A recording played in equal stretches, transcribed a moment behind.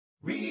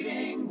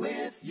Reading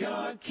with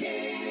your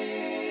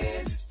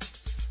kids.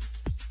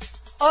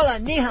 Hola,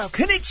 ni hao,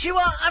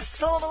 konnichiwa,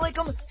 assalamu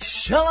alaikum,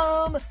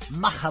 shalom,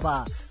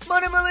 mahaba,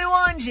 monamuli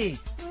wanji,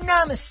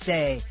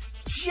 namaste,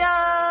 jumbo,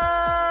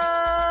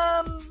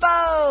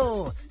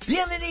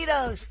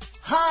 bienvenidos.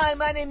 Hi,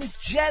 my name is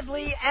Jed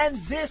Lee, and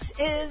this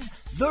is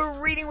the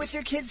Reading with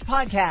Your Kids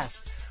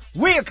podcast.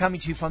 We are coming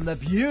to you from the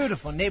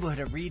beautiful neighborhood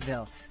of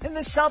Reedville in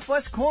the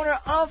southwest corner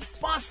of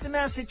Boston,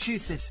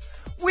 Massachusetts.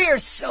 We are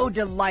so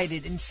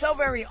delighted and so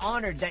very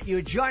honored that you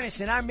would join us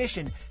in our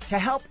mission to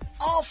help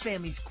all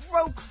families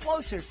grow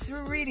closer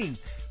through reading.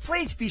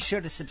 Please be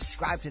sure to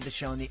subscribe to the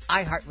show on the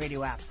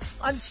iHeartRadio app,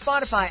 on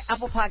Spotify,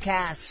 Apple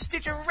Podcasts,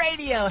 Stitcher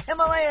Radio,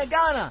 Himalaya,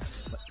 Ghana,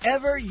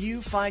 wherever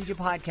you find your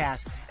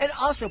podcast. And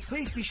also,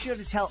 please be sure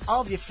to tell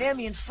all of your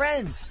family and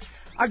friends.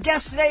 Our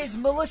guest today is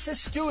Melissa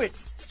Stewart.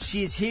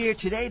 She is here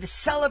today to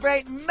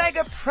celebrate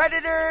mega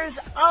predators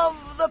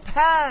of the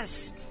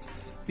past.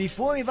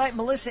 Before we invite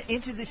Melissa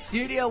into the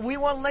studio, we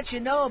want to let you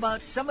know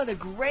about some of the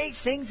great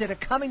things that are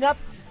coming up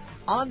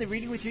on the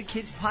Reading with Your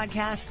Kids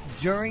podcast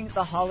during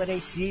the holiday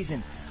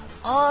season.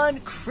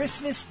 On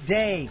Christmas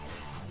Day,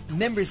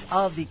 members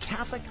of the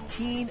Catholic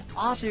Teen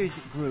Authors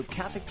group,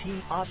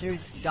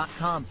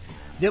 CatholicTeenAuthors.com,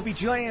 they'll be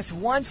joining us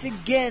once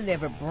again. They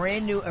have a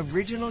brand new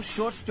original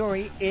short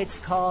story. It's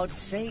called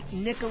St.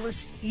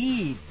 Nicholas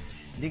Eve.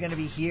 They're going to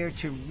be here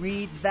to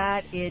read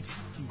that.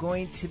 It's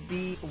going to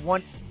be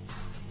one...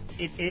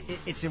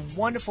 It's a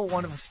wonderful,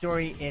 wonderful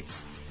story.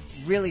 It's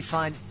really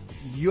fun.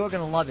 You're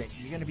going to love it.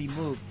 You're going to be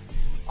moved.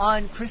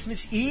 On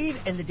Christmas Eve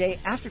and the day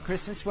after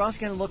Christmas, we're also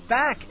going to look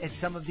back at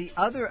some of the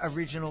other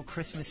original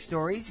Christmas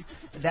stories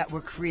that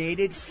were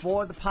created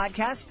for the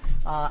podcast.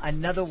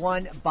 Another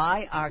one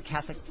by our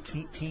Catholic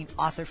teen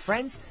author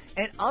friends,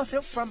 and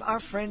also from our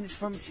friends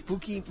from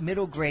Spooky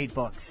Middle Grade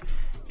Books.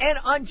 And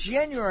on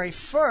January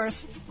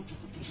 1st,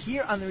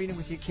 here on the Reading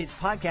with Your Kids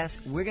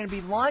podcast, we're going to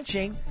be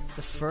launching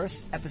the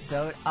first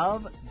episode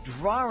of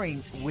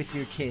Drawing with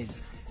Your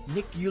Kids.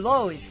 Nick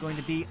Hulot is going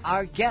to be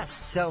our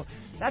guest. So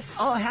that's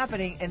all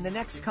happening in the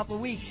next couple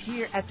of weeks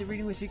here at the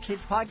Reading with Your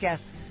Kids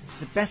podcast.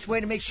 The best way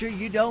to make sure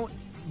you don't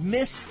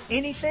miss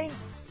anything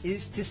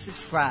is to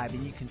subscribe.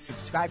 And you can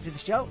subscribe to the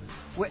show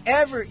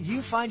wherever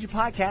you find your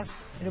podcast.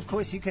 And, of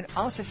course, you can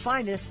also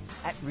find us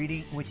at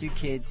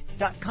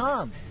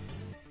readingwithyourkids.com.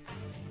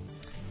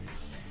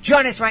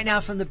 Join us right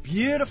now from the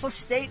beautiful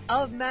state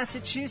of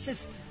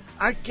Massachusetts.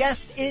 Our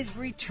guest is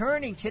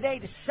returning today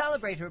to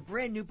celebrate her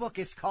brand new book.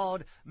 It's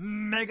called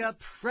Mega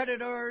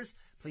Predators.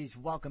 Please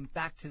welcome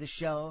back to the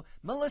show,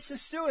 Melissa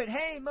Stewart.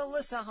 Hey,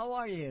 Melissa, how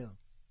are you?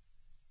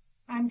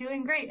 I'm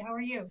doing great. How are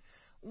you?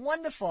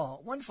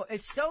 Wonderful, wonderful.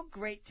 It's so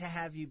great to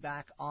have you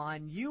back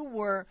on. You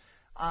were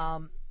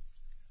on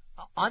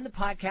the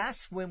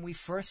podcast when we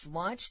first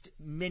launched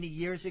many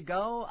years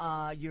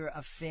ago. You're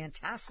a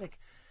fantastic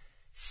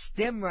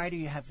STEM writer.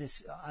 You have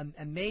this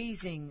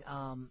amazing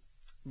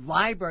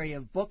library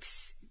of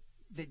books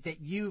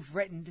that you've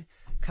written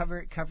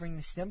covering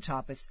the STEM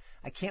topics.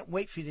 I can't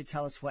wait for you to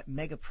tell us what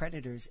Mega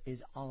Predators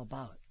is all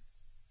about.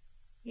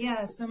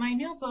 Yeah, so my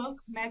new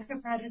book, Mega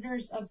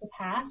Predators of the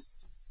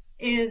Past,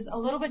 is a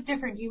little bit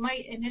different. You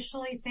might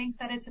initially think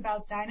that it's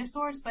about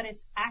dinosaurs, but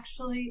it's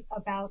actually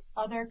about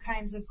other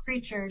kinds of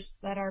creatures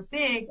that are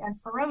big and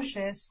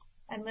ferocious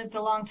and lived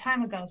a long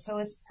time ago. So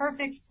it's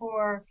perfect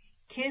for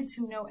kids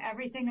who know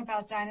everything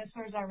about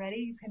dinosaurs already.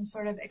 You can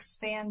sort of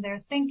expand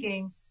their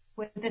thinking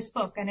with this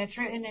book. And it's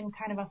written in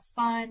kind of a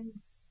fun,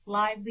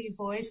 lively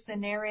voice. The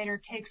narrator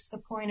takes the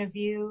point of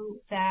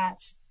view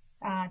that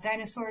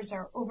dinosaurs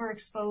are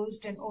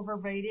overexposed and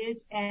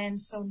overrated. And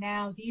so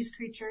now these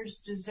creatures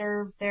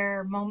deserve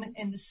their moment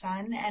in the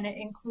sun. And it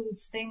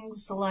includes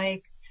things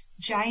like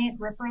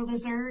giant ripper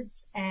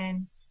lizards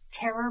and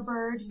terror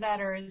birds that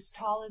are as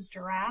tall as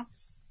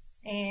giraffes,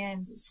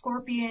 and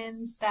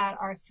scorpions that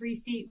are 3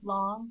 feet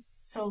long.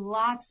 So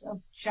lots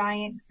of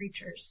giant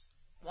creatures.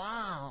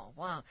 Wow,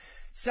 wow.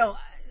 So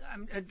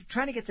I'm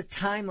trying to get the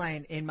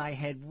timeline in my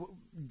head.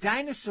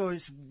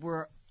 Dinosaurs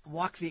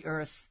walked the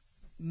earth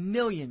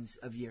millions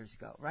of years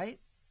ago, right?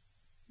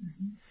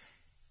 Mm-hmm.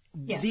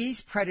 Yes.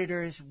 These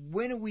predators,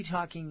 when are we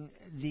talking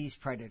these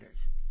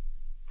predators?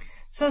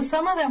 So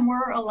some of them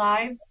were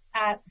alive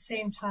at the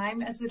same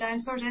time as the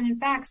dinosaurs. And in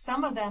fact,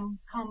 some of them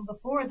come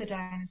before the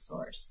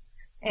dinosaurs.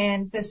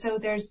 And so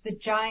there's the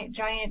giant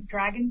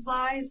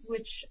dragonflies,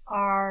 which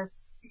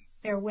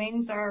their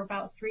wings are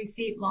about 3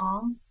 feet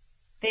long.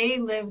 They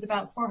lived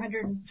about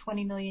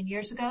 420 million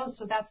years ago.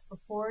 So that's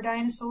before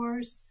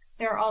dinosaurs.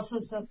 There are also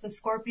the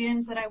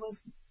scorpions that I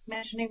was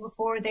mentioning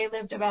before. They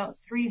lived about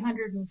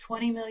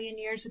 320 million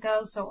years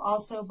ago. So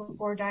also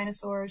before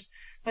dinosaurs.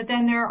 But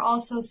then there are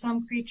also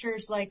some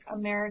creatures like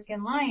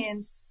American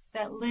lions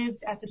that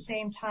lived at the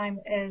same time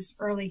as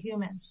early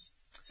humans.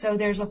 So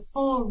there's a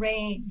full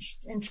range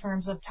in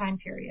terms of time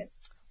period.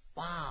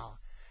 Wow.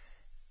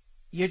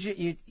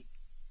 You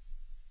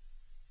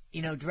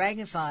know,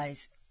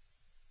 dragonflies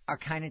are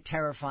kind of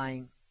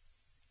terrifying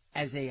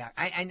as they are.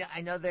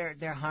 I know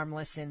they're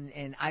harmless,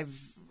 and I've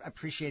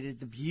appreciated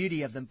the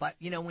beauty of them. But,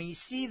 you know, when you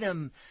see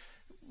them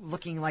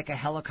looking like a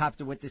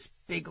helicopter with this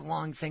big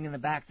long thing in the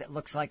back that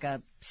looks like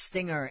a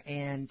stinger,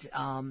 and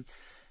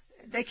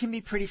they can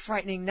be pretty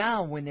frightening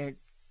now when they're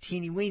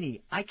teeny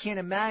weeny. I can't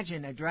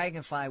imagine a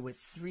dragonfly with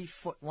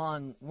 3-foot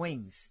long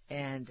wings,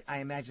 and I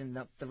imagine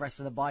the rest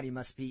of the body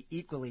must be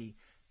equally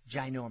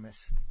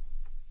ginormous.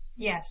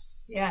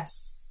 Yes,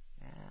 yes.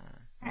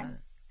 Yeah.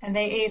 And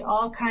they ate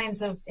all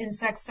kinds of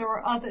insects. There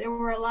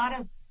were a lot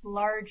of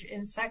large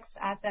insects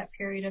at that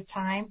period of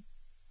time,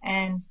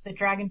 and the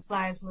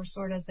dragonflies were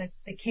sort of the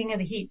king of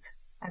the heap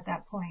at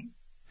that point.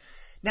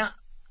 Now,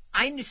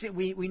 I understand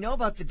we know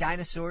about the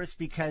dinosaurs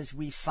because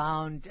we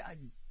found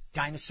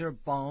dinosaur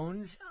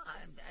bones.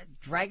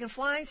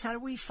 Dragonflies, how do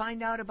we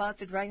find out about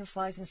the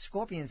dragonflies and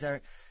scorpions?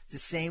 Are the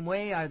same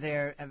way? Have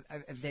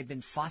they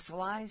been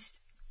fossilized?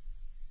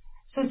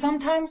 So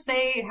sometimes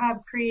they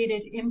have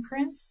created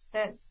imprints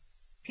that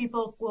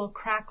people will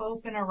crack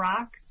open a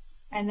rock,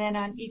 and then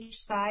on each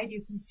side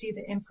you can see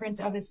the imprint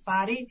of its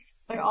body.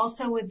 But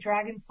also with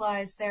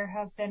dragonflies, there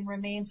have been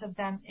remains of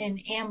them in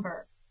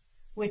amber,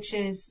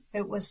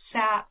 it was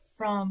sap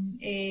from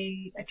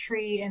a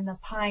tree in the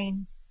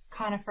pine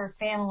conifer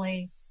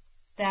family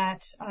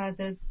that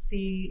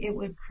it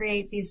would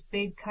create these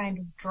big kind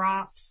of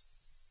drops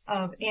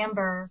of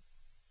amber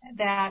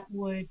that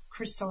would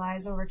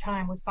crystallize over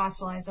time, would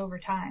fossilize over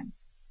time.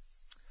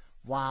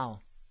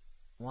 Wow.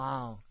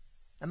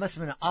 That must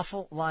have been an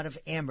awful lot of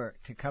amber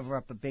to cover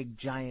up a big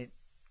giant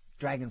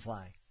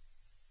dragonfly.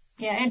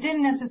 Yeah, it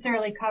didn't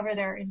necessarily cover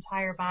their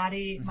entire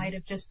body. It might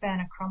have just been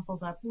a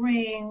crumpled up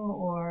ring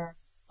or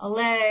a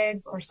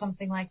leg or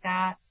something like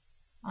that.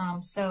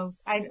 So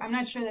I'm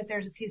not sure that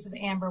there's a piece of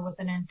amber with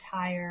an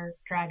entire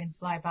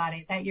dragonfly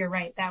body. That you're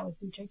right, that would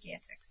be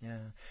gigantic. Yeah.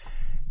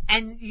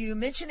 And you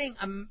mentioning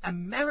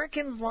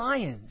American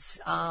lions.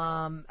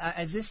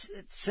 Is this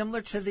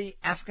similar to the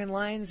African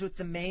lions with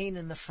the mane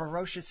and the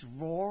ferocious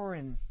roar?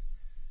 And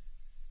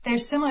they're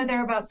similar.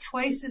 They're about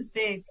twice as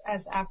big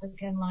as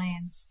African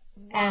lions.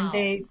 Wow. And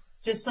they,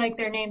 just like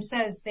their name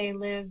says, they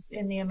lived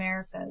in the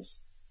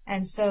Americas.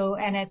 And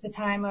at the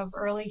time of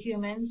early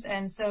humans.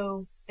 And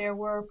so there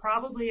were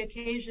probably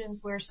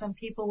occasions where some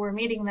people were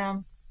meeting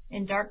them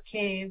in dark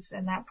caves,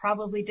 and that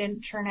probably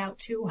didn't turn out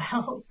too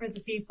well for the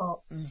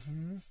people.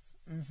 Mm-hmm.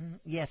 Mm-hmm.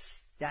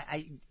 Yes.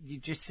 You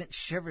just sent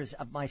shivers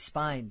up my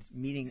spine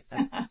meeting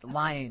a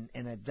lion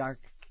in a dark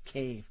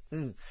cave.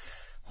 Ooh.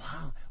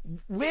 Wow.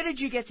 Where did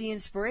you get the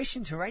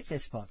inspiration to write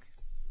this book?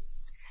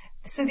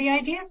 So the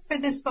idea for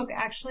this book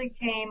actually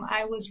came,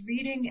 I was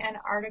reading an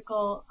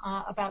article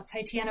about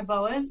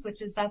Titanoboas,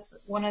 that's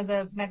one of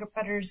the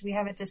megapredators we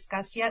haven't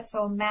discussed yet.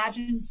 So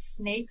imagine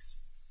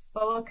snakes,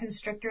 boa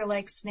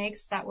constrictor-like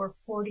snakes that were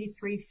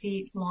 43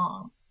 feet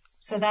long.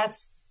 So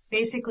that's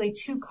basically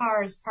 2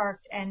 cars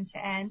parked end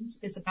to end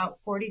is about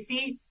 40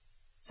 feet.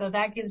 So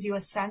that gives you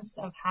a sense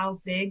of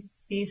how big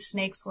these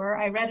snakes were.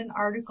 I read an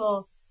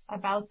article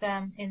about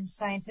them in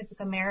Scientific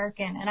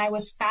American, and I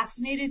was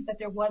fascinated, but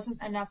there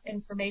wasn't enough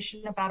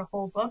information about a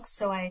whole book.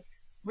 So I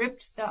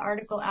ripped the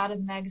article out of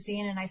the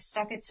magazine and I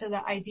stuck it to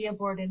the idea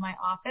board in my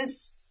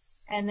office.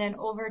 And then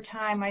over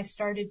time, I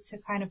started to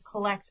kind of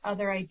collect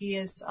other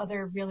ideas,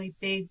 other really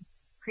big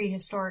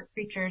prehistoric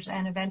creatures.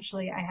 And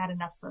eventually I had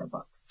enough for a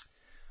book.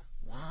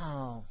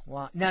 Wow.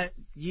 Now,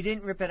 you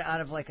didn't rip it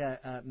out of like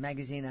a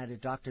magazine at a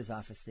doctor's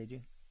office, did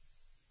you?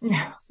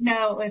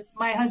 No, it's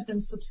my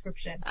husband's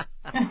subscription.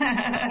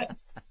 I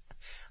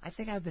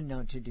think I've been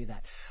known to do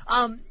that.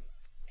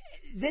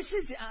 This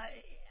is,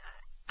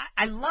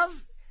 I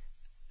love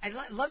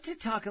to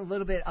talk a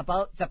little bit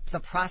about the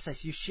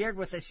process. You shared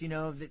with us,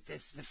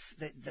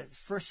 that the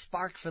first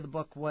spark for the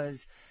book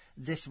was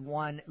this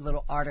one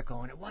little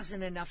article, and it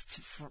wasn't enough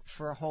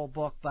for a whole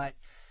book, but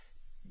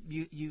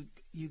you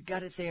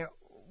got it there.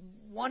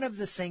 One of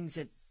the things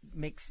that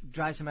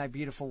drives my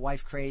beautiful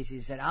wife crazy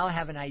is that I'll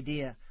have an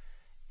idea,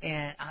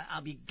 and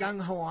I'll be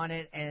gung-ho on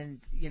it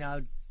and,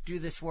 do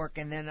this work,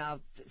 and then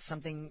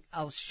something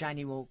else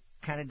shiny will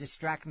kind of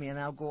distract me, and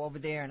I'll go over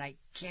there, and I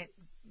can't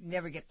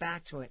never get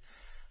back to it.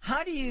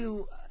 How do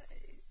you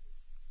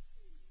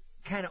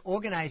kind of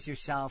organize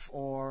yourself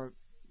or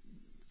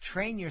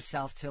train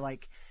yourself to,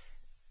 like,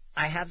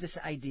 I have this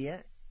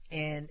idea,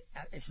 and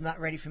it's not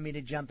ready for me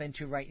to jump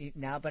into right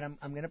now, but I'm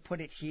going to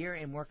put it here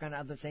and work on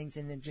other things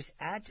and then just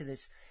add to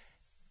this,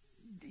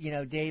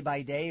 day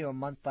by day or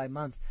month by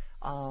month,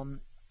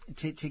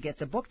 to get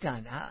the book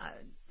done.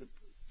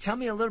 Tell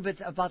me a little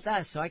bit about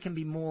that so I can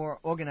be more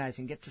organized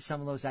and get to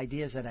some of those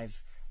ideas that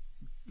I've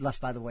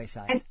left by the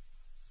wayside.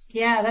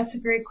 Yeah, that's a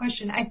great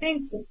question. I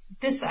think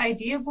this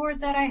idea board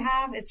that I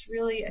have, it's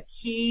really a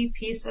key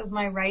piece of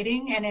my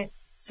writing.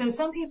 So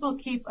some people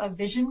keep a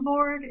vision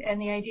board,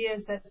 and the idea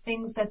is that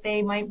things that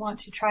they might want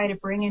to try to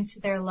bring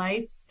into their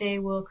life, they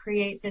will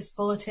create this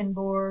bulletin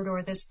board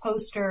or this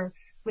poster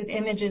with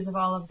images of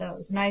all of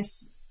those. And I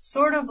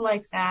sort of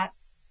like that.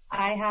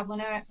 I have,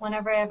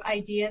 whenever I have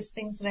ideas,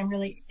 things that I'm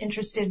really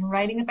interested in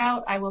writing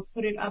about, I will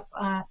put it up,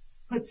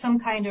 put some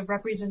kind of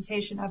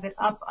representation of it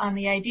up on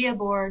the idea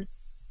board.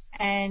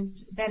 And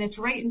then it's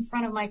right in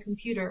front of my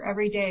computer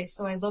every day.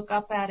 So I look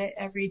up at it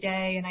every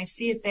day and I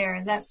see it there.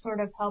 And that sort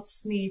of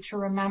helps me to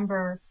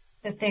remember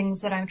the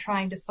things that I'm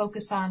trying to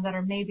focus on that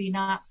are maybe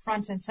not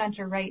front and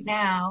center right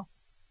now,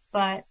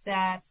 but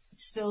that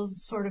still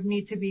sort of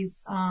need to be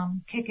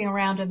kicking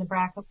around in the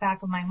back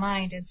of my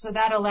mind. And so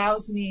that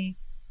allows me,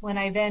 when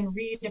I then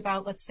read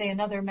about, let's say,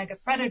 another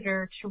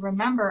megapredator, to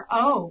remember,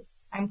 oh,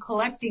 I'm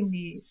collecting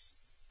these,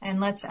 and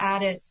let's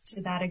add it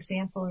to that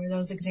example or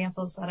those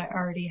examples that I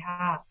already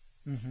have.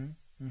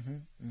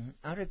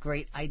 What a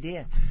great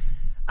idea.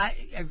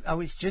 I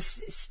was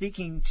just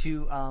speaking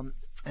to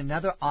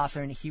another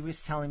author, and he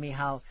was telling me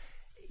how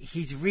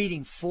he's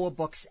reading 4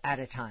 books at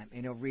a time.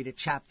 You know, read a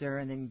chapter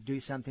and then do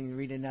something,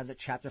 read another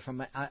chapter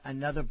from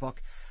another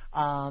book.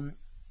 And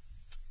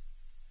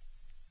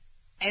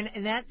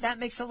that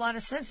makes a lot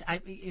of sense.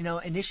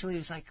 Initially it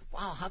was like,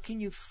 wow, how can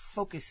you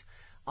focus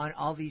on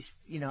all these,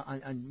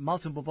 on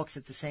multiple books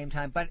at the same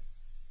time? But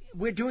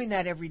we're doing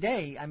that every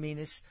day. I mean,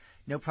 it's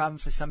no problem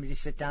for somebody to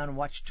sit down and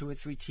watch 2 or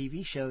 3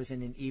 TV shows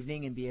in an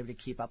evening and be able to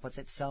keep up with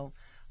it. So,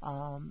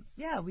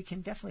 we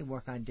can definitely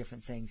work on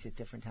different things at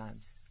different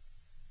times.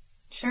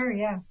 Sure,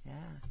 yeah.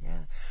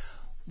 Yeah.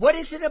 What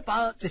is it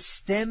about the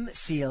STEM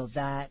field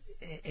that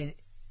it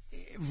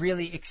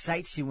really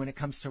excites you when it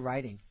comes to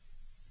writing?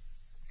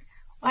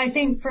 I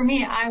think for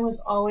me, I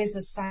was always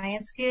a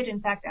science kid.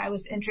 In fact, I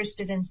was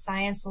interested in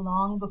science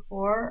long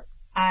before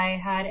I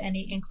had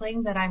any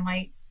inkling that I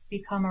might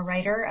become a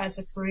writer as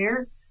a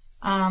career.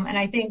 And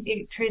I think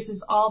it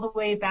traces all the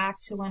way back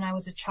to when I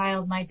was a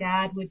child. My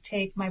dad would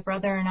take my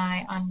brother and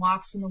I on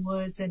walks in the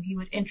woods, and he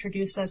would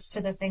introduce us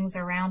to the things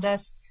around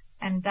us.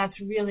 And that's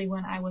really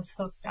when I was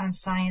hooked on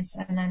science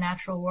and the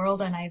natural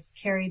world, and I've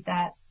carried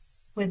that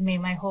with me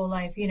my whole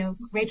life.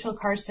 Rachel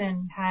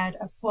Carson had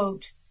a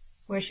quote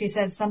where she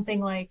said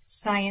something like,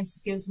 "Science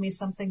gives me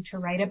something to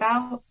write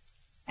about,"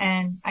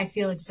 and I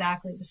feel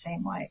exactly the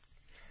same way.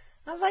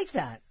 I like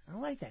that.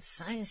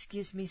 Science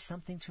gives me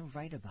something to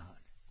write about.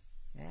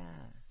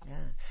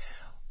 Yeah.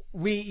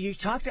 You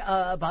talked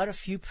about a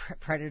few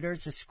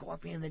predators: the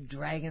scorpion, the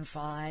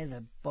dragonfly,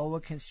 the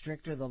boa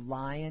constrictor, the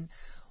lion.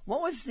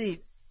 What was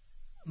the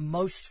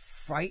most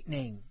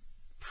frightening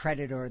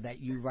predator that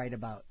you write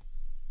about?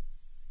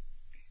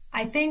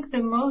 I think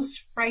the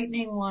most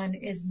frightening one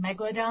is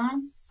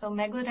Megalodon. So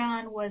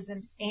Megalodon was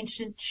an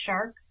ancient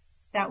shark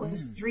that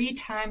was 3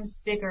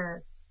 times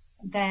bigger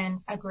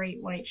than a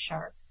great white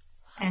shark.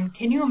 And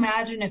can you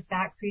imagine if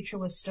that creature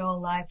was still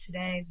alive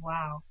today?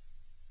 Wow.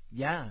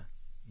 Yeah.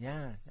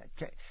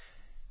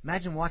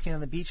 Imagine walking on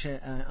the beach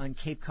on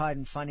Cape Cod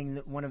and finding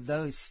one of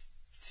those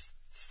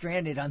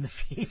stranded on the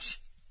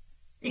beach.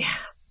 Yeah.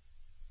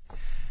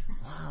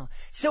 Wow.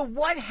 So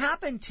what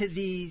happened to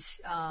these,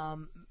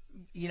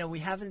 we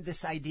have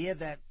this idea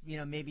that,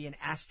 maybe an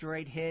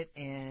asteroid hit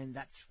and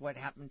that's what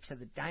happened to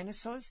the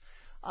dinosaurs.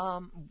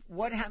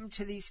 What happened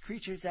to these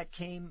creatures that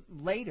came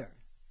later?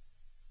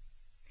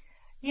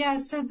 Yeah,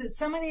 so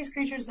some of these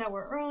creatures that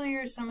were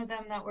earlier, some of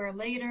them that were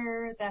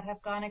later, that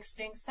have gone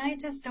extinct,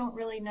 scientists don't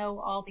really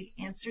know all the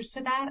answers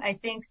to that. I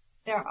think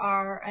there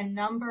are a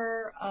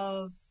number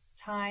of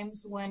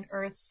times when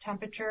Earth's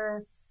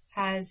temperature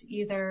has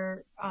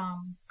either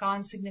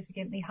gone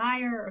significantly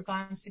higher or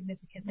gone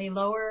significantly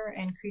lower,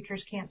 and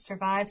creatures can't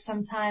survive.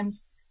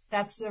 Sometimes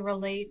that's the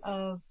relate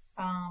of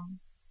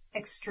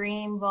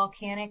extreme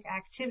volcanic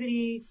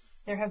activity.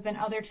 There have been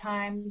other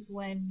times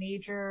when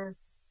major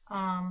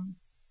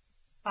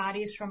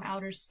bodies from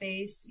outer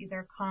space,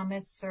 either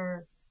comets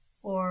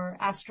or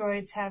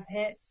asteroids, have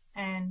hit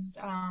and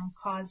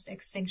caused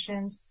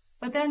extinctions.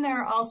 But then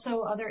there are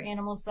also other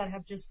animals that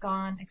have just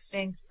gone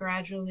extinct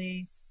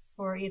gradually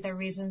for either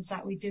reasons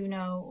that we do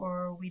know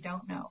or we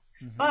don't know.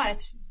 Mm-hmm.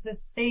 But the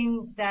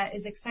thing that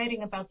is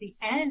exciting about the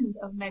end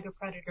of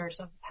megapredators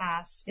of the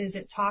past is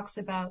it talks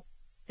about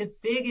the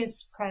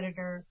biggest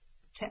predator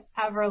to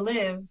ever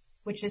live,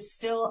 which is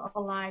still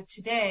alive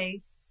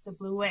today, the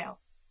blue whale.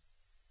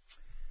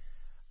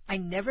 I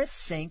never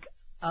think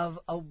of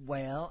a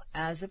whale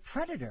as a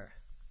predator.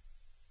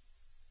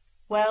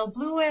 Well,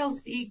 blue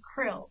whales eat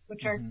krill,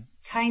 which are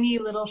tiny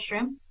little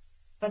shrimp,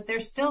 but they're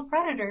still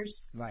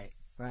predators. Right,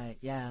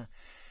 yeah.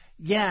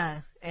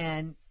 Yeah,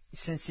 and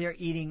since they're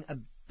eating a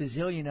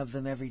bazillion of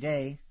them every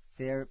day,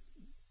 they're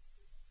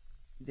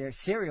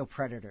serial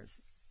predators.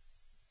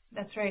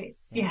 That's right.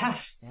 Yeah.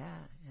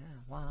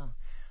 Wow.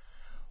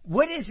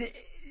 What is it?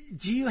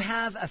 Do you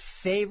have a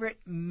favorite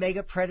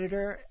mega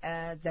predator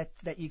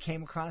that you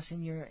came across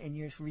in your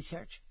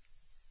research?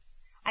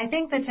 I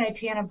think the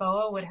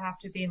Titanoboa would have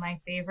to be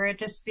my favorite,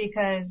 just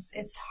because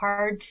it's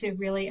hard to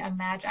really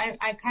imagine.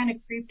 I kind of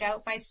creeped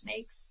out by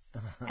snakes,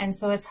 and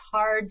so it's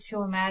hard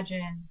to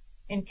imagine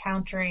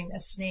encountering a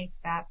snake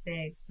that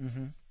big.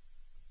 Mm-hmm.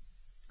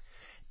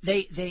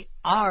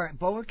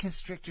 Boa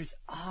constrictors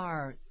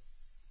are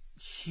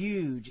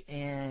huge,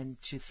 and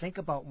to think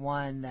about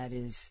one that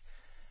is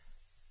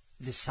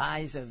the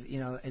size of,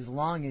 as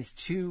long as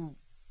 2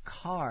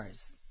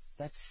 cars,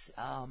 that's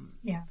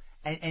yeah.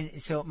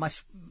 And so it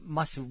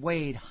must have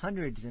weighed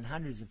hundreds and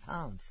hundreds of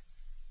pounds.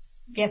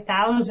 Yeah,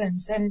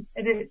 thousands. And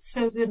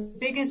so the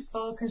biggest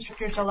boa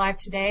constrictors alive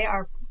today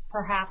are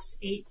perhaps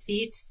 8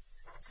 feet.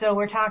 So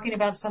we're talking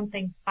about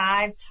something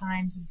 5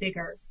 times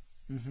bigger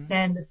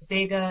than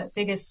the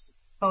biggest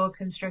boa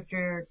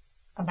constrictor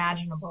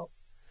imaginable.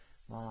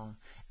 Wow.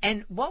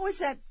 And what was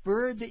that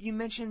bird that you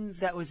mentioned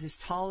that was as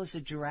tall as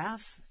a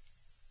giraffe?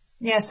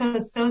 Yeah,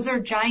 so those are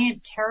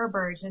giant terror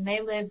birds, and they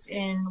lived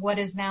in what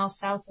is now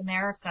South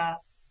America,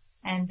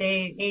 and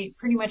they ate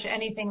pretty much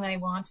anything they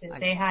wanted.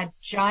 They had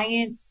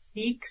giant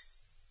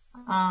beaks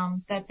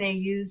that they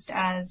used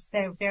as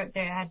they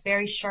had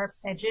very sharp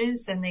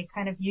edges, and they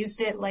kind of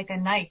used it like a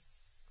knife.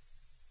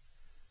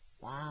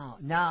 Wow.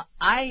 Now,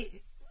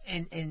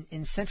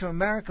 in Central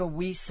America,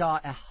 we saw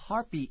a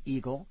harpy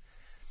eagle,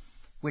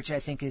 which I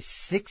think is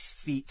 6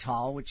 feet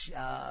tall, which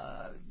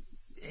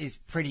is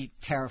pretty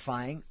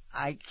terrifying.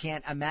 I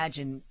can't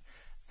imagine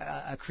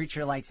a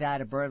creature like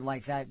that, a bird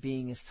like that,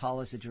 being as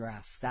tall as a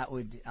giraffe. That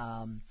would,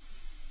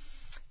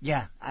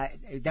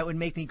 that would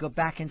make me go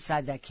back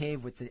inside that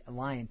cave with the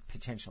lion,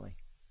 potentially.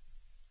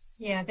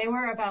 Yeah, they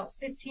were about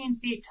 15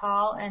 feet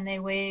tall, and they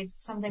weighed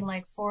something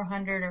like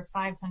 400 or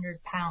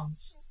 500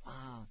 pounds.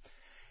 Wow.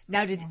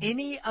 Now, did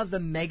any of the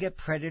mega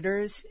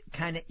predators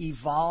kind of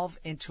evolve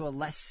into a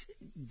less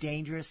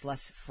dangerous,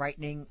 less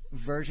frightening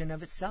version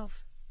of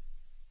itself?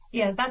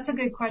 Yeah, that's a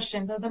good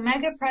question. So the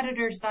mega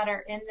predators that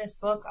are in this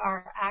book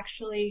are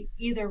actually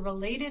either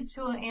related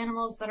to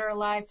animals that are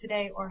alive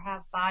today or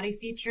have body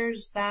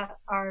features that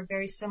are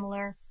very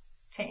similar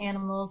to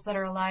animals that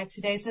are alive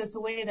today. So it's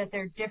a way that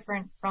they're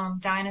different from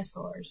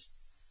dinosaurs.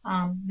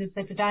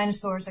 The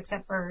dinosaurs,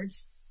 except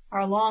birds,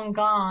 are long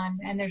gone,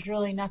 and there's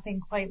really nothing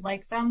quite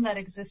like them that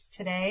exists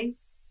today.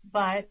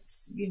 But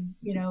you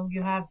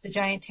have the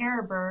giant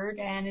terror bird,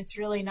 and it's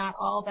really not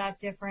all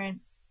that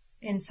different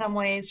in some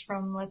ways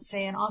from, let's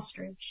say, an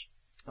ostrich.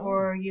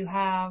 Or you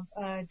have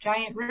a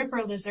giant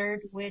ripper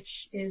lizard,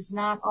 which is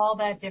not all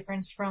that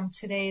different from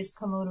today's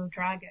Komodo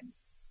dragon.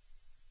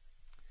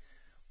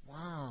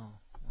 Wow,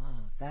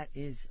 that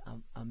is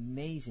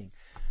amazing.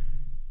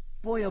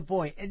 Boy, oh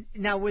boy. And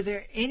now, were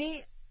there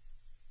any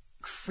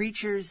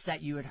creatures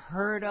that you had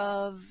heard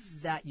of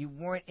that you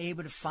weren't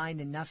able to find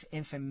enough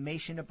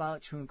information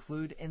about to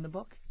include in the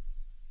book?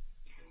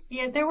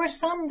 Yeah, there were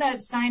some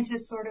that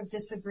scientists sort of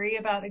disagree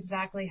about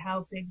exactly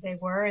how big they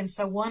were. And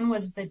so one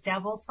was the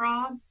devil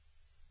frog,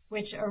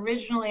 which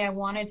originally I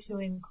wanted to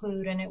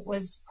include, and it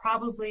was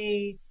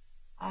probably,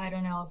 I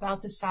don't know,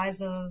 about the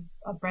size of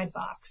a bread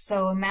box.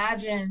 So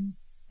imagine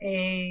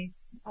a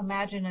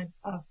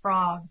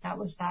frog that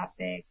was that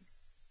big.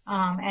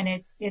 And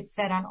it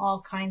fed on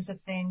all kinds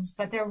of things,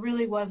 but there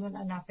really wasn't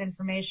enough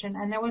information.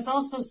 And there was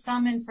also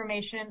some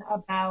information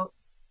about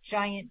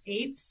giant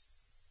apes,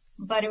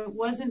 but it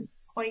wasn't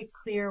quite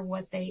clear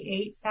what they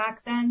ate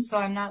back then. So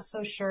I'm not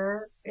so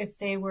sure if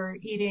they were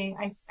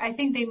eating, I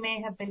think they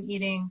may have been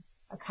eating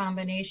a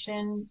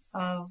combination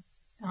of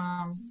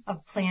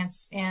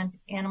plants and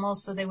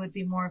animals. So they would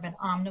be more of an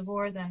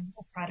omnivore than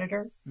a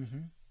predator.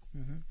 Mm-hmm.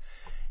 Mm-hmm.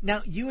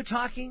 Now, you were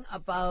talking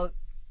about,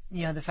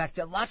 the fact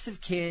that lots of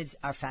kids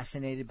are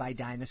fascinated by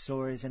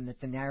dinosaurs, and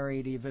that the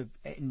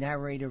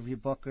narrator of your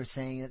book are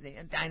saying that the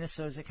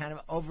dinosaurs are kind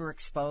of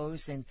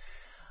overexposed. And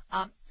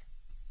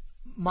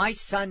my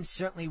son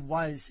certainly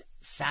was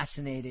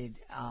fascinated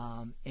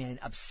and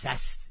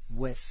obsessed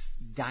with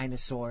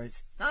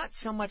dinosaurs. Not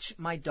so much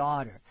my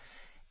daughter.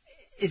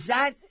 Is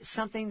that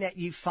something that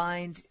you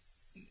find,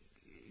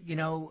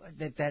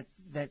 that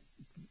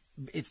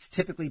it's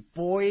typically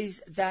boys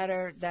that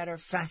are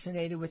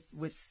fascinated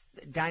with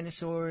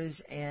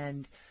dinosaurs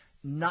and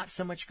not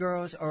so much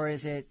girls, or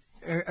is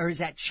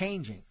that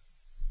changing?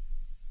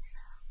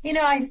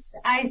 I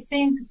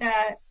think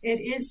that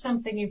it is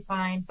something you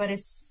find, but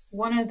it's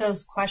one of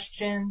those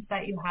questions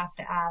that you have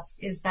to ask.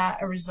 Is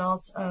that a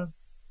result of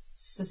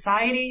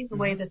society, the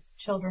way that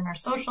children are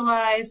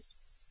socialized,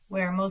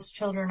 where most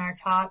children are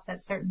taught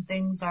that certain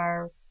things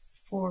are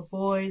for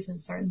boys and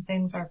certain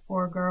things are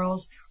for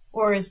girls?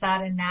 Or is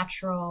that a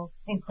natural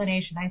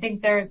inclination? I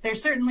think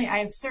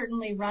I've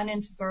certainly run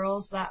into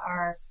girls that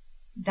are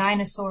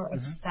dinosaur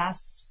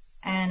obsessed,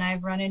 and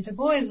I've run into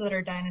boys that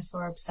are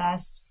dinosaur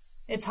obsessed.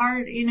 It's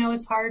hard,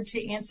 it's hard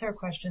to answer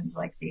questions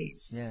like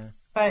these. Yeah.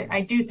 But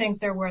I do think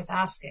they're worth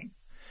asking.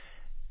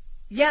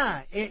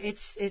 Yeah,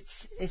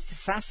 it's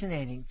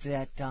fascinating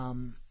that,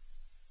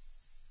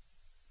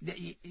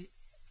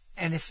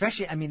 and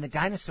especially, the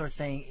dinosaur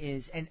thing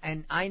is,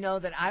 and I know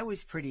that I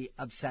was pretty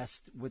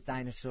obsessed with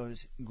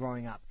dinosaurs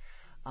growing up.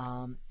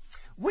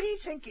 What do you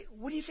think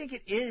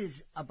it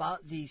is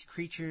about these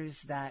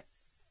creatures that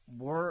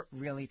were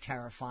really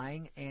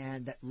terrifying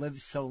and that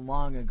lived so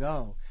long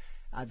ago,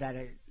 that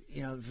are,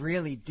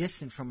 really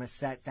distant from us,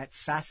 that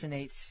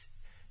fascinates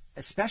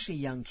especially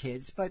young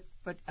kids, but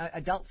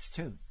adults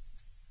too?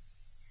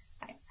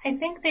 I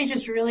think they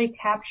just really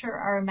capture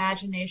our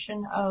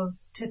imagination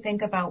to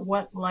think about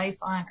what life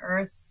on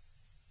Earth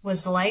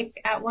was like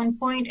at one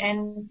point,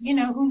 and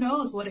who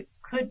knows what it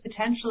could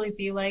potentially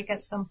be like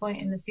at some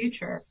point in the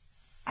future.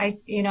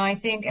 I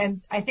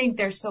think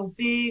they're so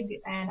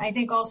big, and I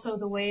think also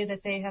the way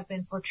that they have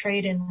been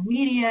portrayed in the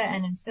media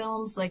and in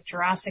films like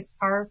Jurassic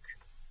Park,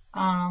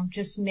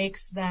 just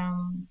makes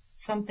them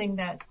something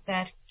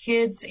that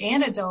kids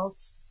and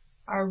adults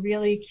are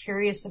really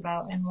curious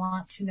about and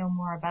want to know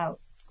more about.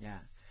 Yeah.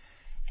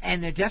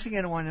 And they're definitely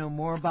going to want to know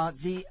more about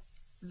the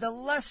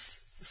less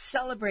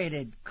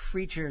celebrated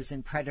creatures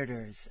and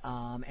predators.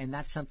 And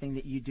that's something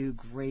that you do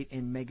great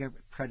in Mega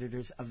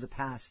Predators of the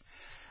Past.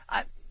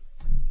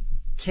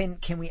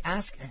 Can we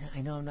ask,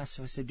 I know I'm not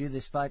supposed to do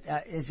this, but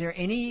is there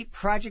any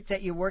project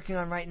that you're working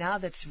on right now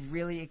that's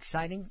really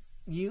exciting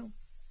you?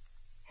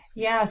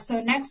 Yeah,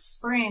 so next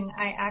spring,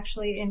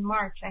 in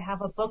March, I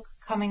have a book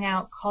coming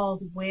out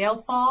called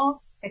Whale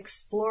Fall,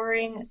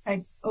 Exploring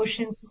an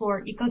Ocean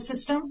Floor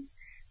Ecosystem.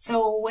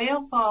 So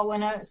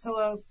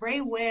a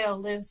gray whale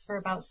lives for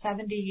about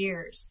 70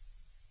 years.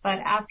 But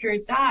after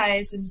it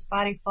dies and its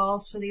body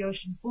falls to the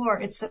ocean floor,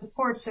 it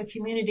supports a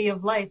community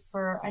of life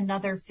for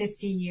another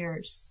 50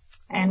 years.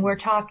 And we're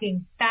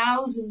talking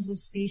thousands of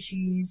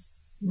species,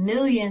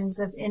 millions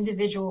of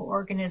individual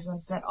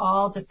organisms that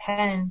all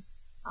depend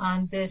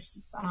on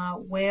this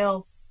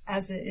whale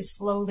as it is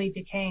slowly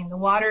decaying. The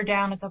water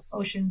down at the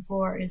ocean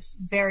floor is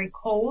very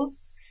cold,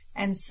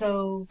 and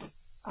so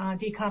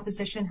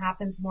decomposition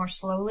happens more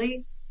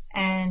slowly.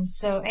 And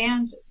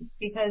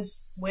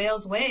because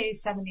whales weigh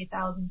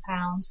 70,000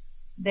 pounds,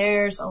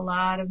 there's a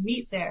lot of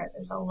meat there.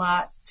 There's a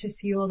lot to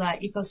fuel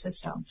that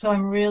ecosystem. So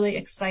I'm really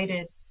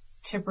excited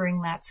to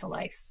bring that to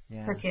life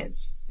for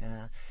kids.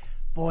 Yeah.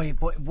 Boy,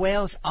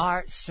 whales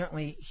are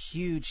certainly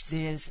huge.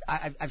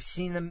 I've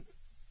seen them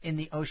in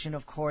the ocean,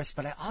 of course,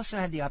 but I also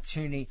had the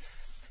opportunity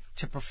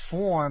to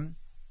perform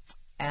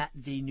at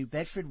the New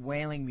Bedford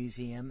Whaling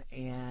Museum,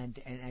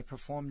 and I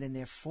performed in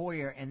their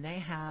foyer, and they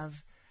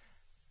have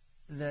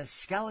the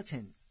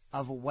skeleton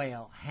of a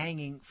whale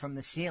hanging from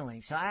the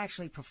ceiling. So I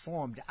actually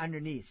performed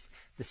underneath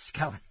the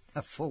skeleton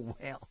of a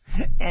whale,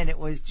 and it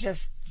was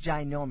just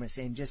ginormous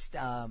and just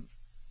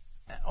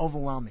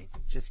overwhelming,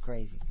 just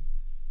crazy.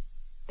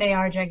 They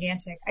are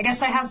gigantic. I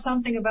guess I have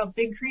something about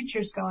big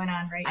creatures going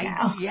on right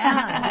now.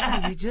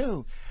 Yeah, you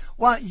do.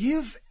 Well,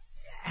 you've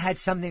had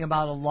something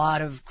about a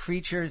lot of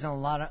creatures and a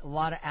lot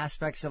of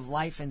aspects of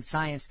life and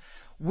science.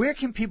 Where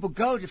can people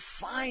go to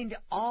find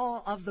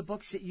all of the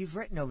books that you've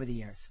written over the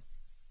years?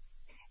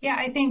 Yeah,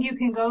 I think you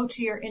can go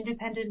to your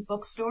independent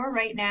bookstore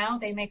right now.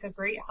 They make a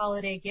great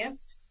holiday gift.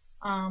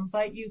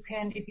 But you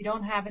can, if you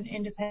don't have an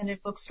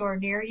independent bookstore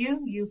near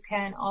you, you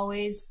can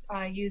always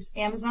use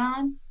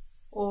Amazon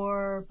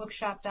or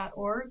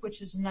bookshop.org,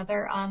 which is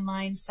another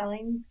online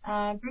selling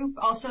group.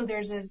 Also,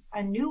 there's a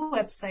new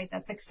website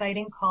that's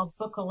exciting called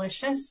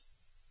Bookalicious,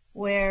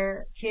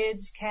 where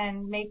kids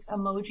can make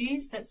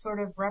emojis that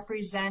sort of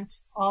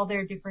represent all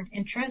their different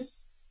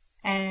interests.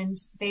 And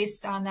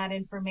based on that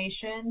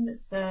information,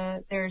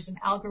 there's an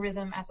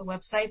algorithm at the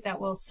website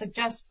that will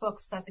suggest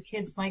books that the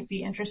kids might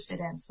be interested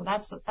in. So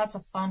that's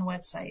a fun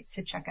website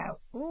to check out.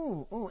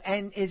 Ooh.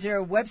 And is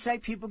there a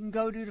website people can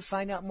go to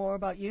find out more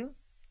about you?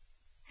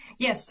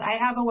 Yes, I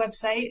have a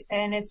website,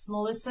 and it's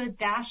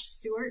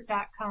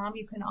melissa-stewart.com.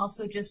 You can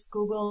also just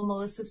Google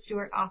Melissa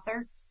Stewart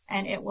author,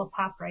 and it will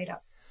pop right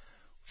up.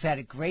 We've had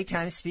a great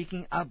time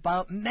speaking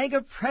about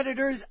Mega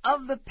Predators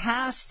of the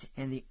Past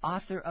and the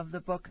author of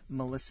the book,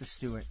 Melissa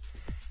Stewart.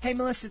 Hey,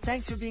 Melissa,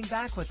 thanks for being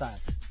back with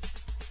us.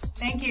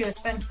 Thank you. It's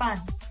been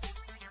fun.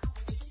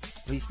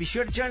 Please be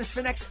sure to join us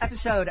for the next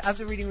episode of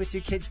the Reading with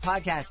Your Kids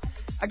podcast.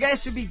 Our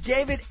guest will be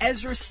David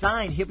Ezra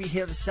Stein. He'll be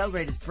here to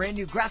celebrate his brand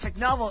new graphic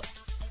novel,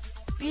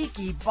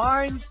 Beaky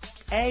Barnes'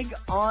 Egg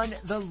on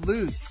the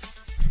Loose.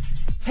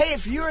 Hey,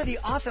 if you are the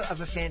author of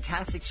a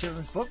fantastic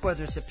children's book,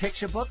 whether it's a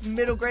picture book,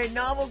 middle grade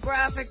novel,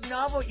 graphic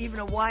novel, even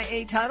a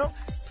YA title,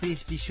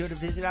 please be sure to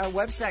visit our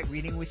website,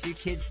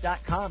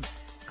 readingwithyourkids.com.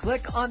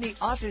 Click on the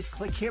Authors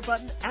Click Here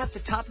button at the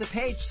top of the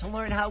page to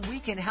learn how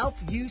we can help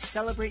you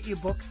celebrate your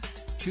book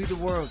to the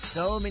world.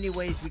 So many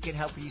ways we can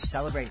help you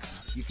celebrate.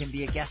 You can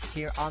be a guest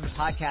here on the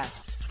podcast.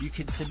 You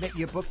can submit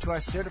your book to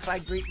our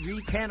Certified Great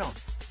Read panel.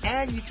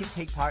 And you can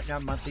take part in our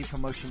monthly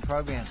promotion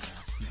program.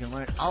 You can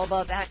learn all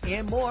about that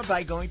and more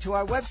by going to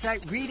our website,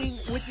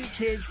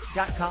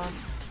 readingwithyourkids.com,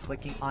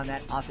 clicking on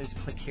that Authors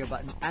Click Here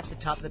button at the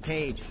top of the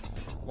page.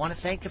 I want to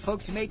thank the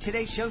folks who made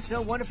today's show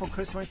so wonderful.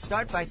 Chris, I want to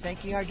start by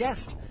thanking our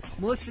guest,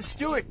 Melissa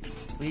Stewart.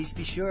 Please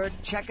be sure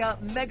to check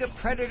out Mega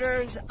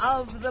Predators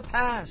of the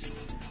Past.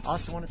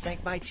 Also want to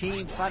thank my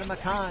team, Fatima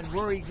Khan,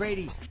 Rory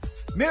Grady,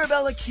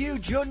 Mirabella Q,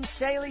 Jordan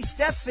Saley,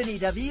 Stephanie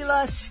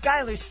Davila,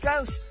 Skylar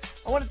Strauss.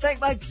 I want to thank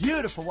my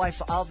beautiful wife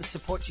for all the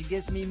support she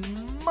gives me.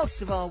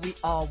 Most of all, we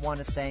all want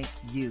to thank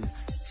you.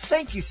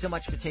 Thank you so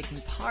much for taking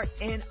part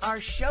in our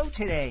show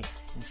today.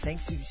 And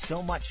thanks you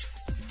so much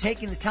for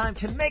taking the time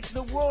to make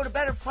the world a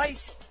better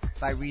place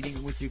by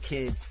reading with your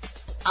kids.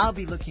 I'll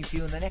be looking for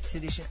you in the next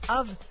edition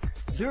of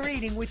the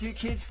Reading with Your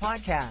Kids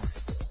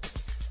podcast.